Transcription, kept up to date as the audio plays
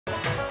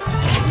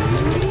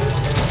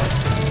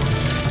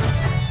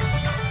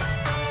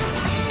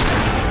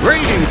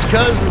Greetings,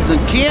 cousins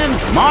and kin.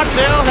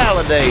 Martel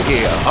Halliday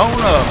here,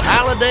 owner of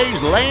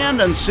Halliday's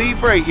Land and Sea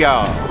Freight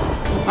Yard.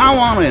 I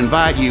want to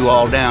invite you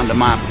all down to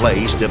my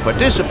place to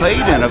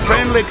participate in a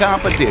friendly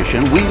competition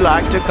we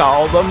like to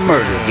call the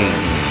Murder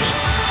Games.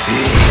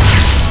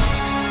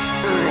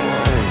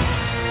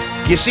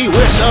 You see,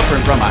 we're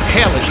suffering from a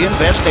hellish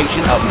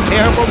infestation of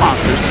terrible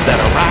monsters that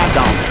arrived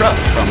on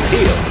trucks from the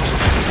hills.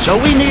 So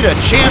we need a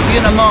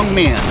champion among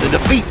men to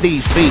defeat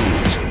these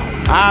fiends.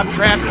 I've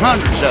trapped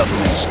hundreds of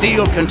them in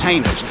steel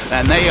containers,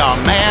 and they are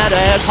mad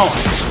as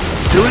hornets.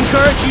 To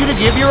encourage you to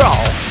give your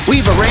all,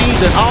 we've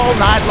arranged an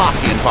all-night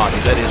lock-in party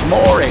that is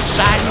more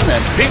exciting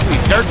than picnic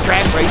dirt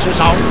track races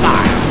on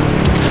fire.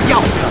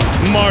 Y'all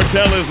come.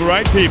 Martel is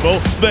right, people.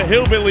 The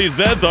Hillbilly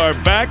Zeds are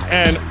back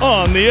and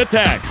on the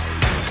attack.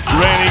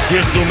 Granny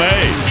Crystal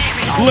May,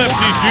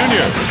 Lefty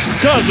Jr.,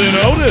 Cousin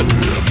Otis,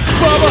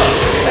 Bubba,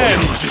 and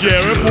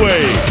Sheriff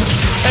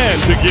Wade.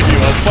 And to give you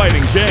a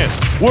fighting chance,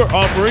 we're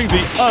offering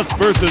the Us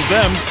vs.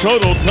 Them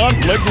Total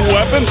Conflict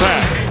Weapon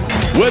Pack.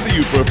 Whether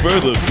you prefer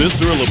the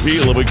visceral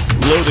appeal of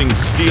exploding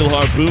steel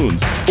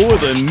harpoons or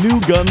the new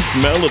gun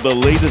smell of the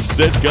latest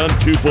Z Gun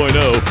 2.0,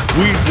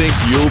 we think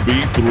you'll be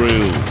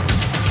thrilled.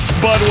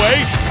 But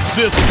wait,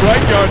 this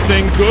Fright Yard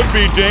thing could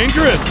be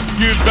dangerous.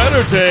 You'd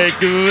better take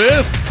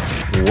this.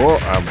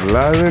 What a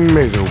bloody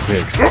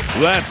Mesopix.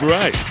 That's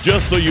right.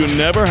 Just so you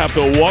never have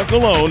to walk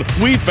alone,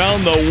 we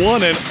found the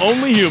one and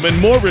only human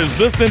more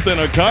resistant than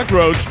a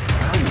cockroach,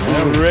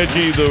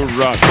 Reggie the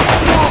Rocker.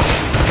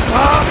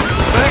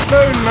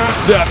 Backbone,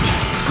 man.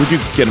 Would you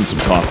get him some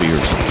coffee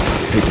or some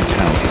paper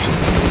towels or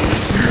something?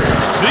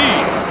 C,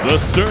 the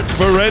search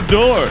for red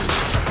doors.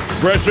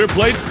 Pressure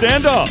plate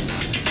standoff.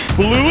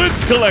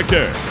 Fluids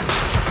collector.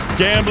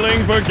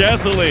 Gambling for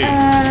gasoline.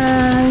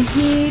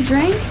 He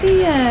drank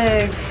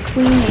the,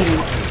 cleaning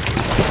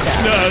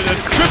stuff.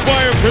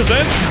 Tripwire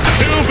presents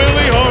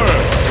Hillbilly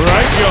Horror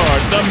Fright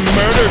Yard, the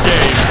murder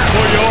game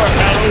for your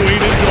Halloween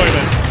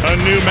enjoyment. A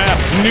new map,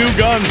 new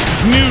guns,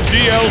 new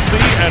DLC,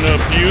 and a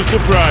few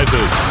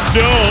surprises.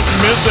 Don't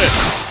miss it.